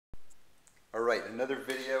Alright, another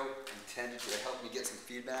video intended to help me get some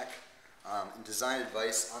feedback and design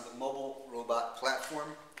advice on the mobile robot platform.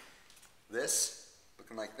 This,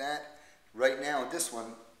 looking like that. Right now in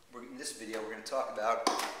this video, we're going to talk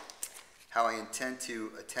about how I intend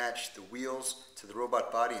to attach the wheels to the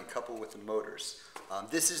robot body and couple with the motors.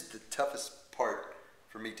 This is the toughest part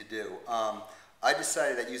for me to do. I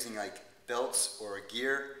decided that using like belts or a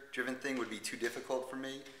gear driven thing would be too difficult for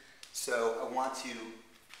me. So I want to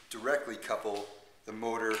directly couple the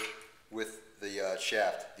motor with the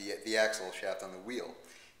shaft, the axle shaft on the wheel.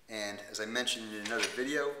 And as I mentioned in another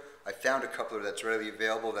video, I found a coupler that's readily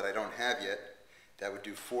available that I don't have yet that would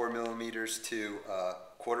do 4 millimeters to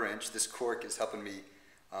 1/4 inch. This Cork is helping me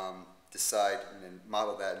decide and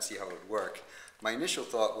model that and see how it would work. My initial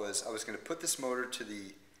thought was I was going to put this motor to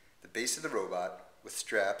the base of the robot with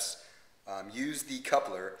straps, use the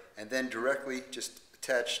coupler, and then directly just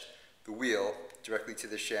attach the wheel directly to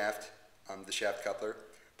the shaft coupler.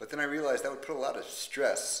 But then I realized that would put a lot of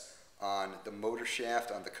stress on the motor shaft,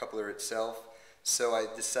 on the coupler itself. So I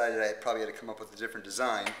decided I probably had to come up with a different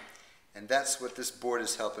design, and that's what this board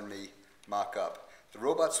is helping me mock up. The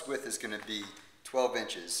robot's width is going to be 12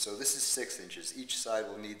 inches, so this is 6 inches. Each side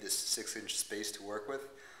will need this 6-inch space to work with.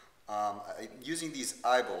 Using these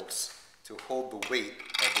eye bolts to hold the weight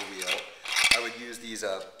of the wheel, I would use these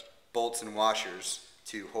bolts and washers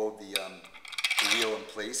to hold the wheel in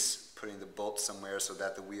place, putting the bolt somewhere so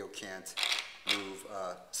that the wheel can't move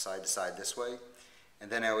side to side this way. And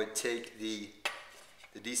then I would take the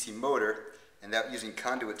DC motor, and that using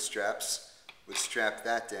conduit straps would strap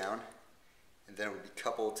that down, and then it would be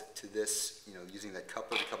coupled to this, using that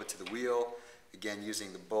coupler to couple it to the wheel, again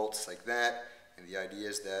using the bolts like that, and the idea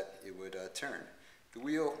is that it would turn. The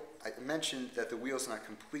wheel, I mentioned that the wheel's not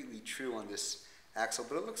completely true on this axle,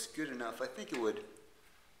 but it looks good enough. I think it would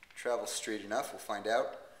travel straight enough. We'll find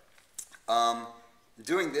out.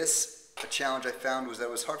 Doing this, a challenge I found was that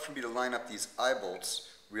it was hard for me to line up these eye bolts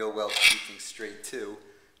real well to keep things straight too.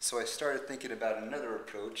 So I started thinking about another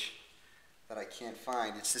approach that I can't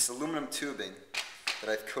find. It's this aluminum tubing that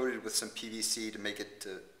I've coated with some PVC to make it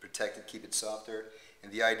to protect it, keep it softer.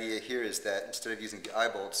 And the idea here is that instead of using the eye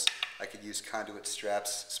bolts, I could use conduit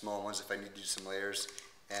straps, small ones if I need to do some layers,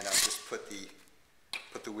 and just put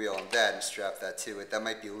the wheel on that and strap that to it. That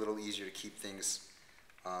might be a little easier to keep things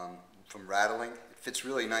from rattling. It fits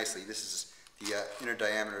really nicely. This is the inner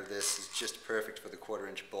diameter of this is just perfect for the 1/4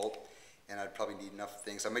 inch bolt, and I'd probably need enough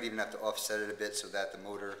things. I might even have to offset it a bit so that the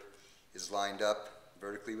motor is lined up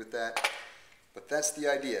vertically with that. But that's the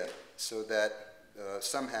idea, so that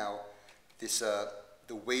somehow this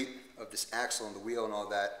the weight of this axle and the wheel and all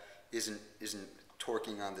that isn't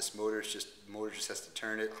torquing on this motor. It's just the motor just has to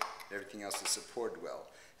turn it, and everything else is supported well.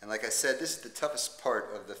 And like I said, this is the toughest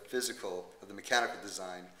part of the mechanical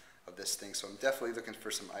design of this thing. So I'm definitely looking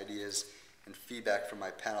for some ideas and feedback from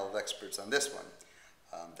my panel of experts on this one.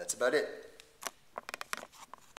 That's about it.